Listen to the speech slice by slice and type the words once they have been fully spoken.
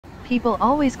People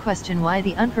always question why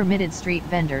the unpermitted street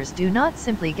vendors do not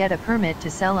simply get a permit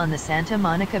to sell on the Santa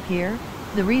Monica Pier.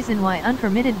 The reason why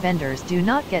unpermitted vendors do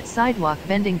not get sidewalk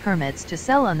vending permits to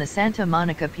sell on the Santa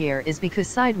Monica Pier is because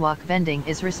sidewalk vending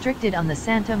is restricted on the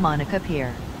Santa Monica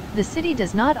Pier. The city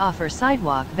does not offer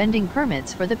sidewalk vending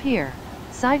permits for the pier.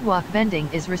 Sidewalk vending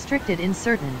is restricted in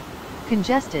certain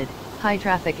congested,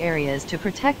 high-traffic areas to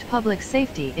protect public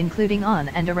safety, including on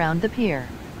and around the pier.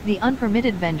 The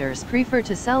unpermitted vendors prefer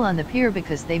to sell on the pier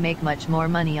because they make much more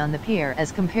money on the pier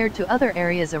as compared to other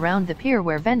areas around the pier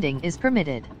where vending is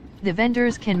permitted. The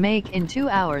vendors can make in 2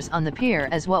 hours on the pier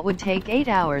as what would take 8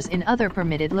 hours in other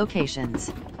permitted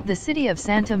locations. The city of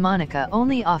Santa Monica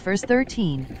only offers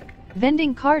 13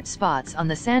 vending cart spots on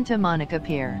the Santa Monica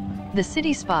Pier. The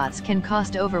city spots can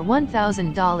cost over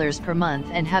 $1,000 per month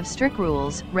and have strict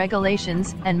rules,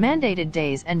 regulations, and mandated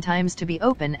days and times to be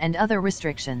open and other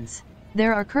restrictions.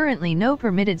 There are currently no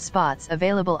permitted spots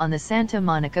available on the Santa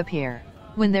Monica Pier.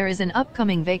 When there is an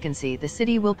upcoming vacancy, the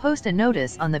city will post a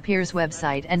notice on the pier's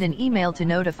website and an email to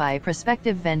notify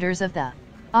prospective vendors of the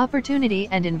opportunity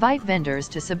and invite vendors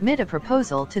to submit a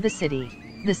proposal to the city.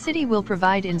 The city will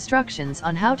provide instructions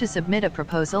on how to submit a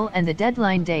proposal and the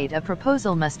deadline date a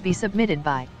proposal must be submitted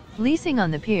by. Leasing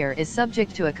on the pier is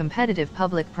subject to a competitive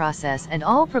public process, and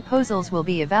all proposals will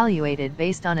be evaluated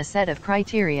based on a set of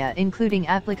criteria including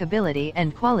applicability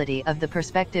and quality of the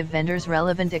prospective vendor's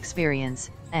relevant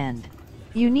experience, and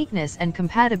uniqueness and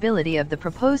compatibility of the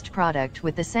proposed product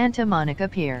with the Santa Monica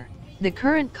Pier. The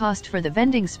current cost for the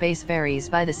vending space varies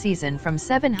by the season from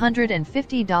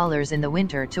 $750 in the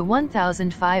winter to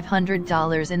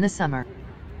 $1,500 in the summer.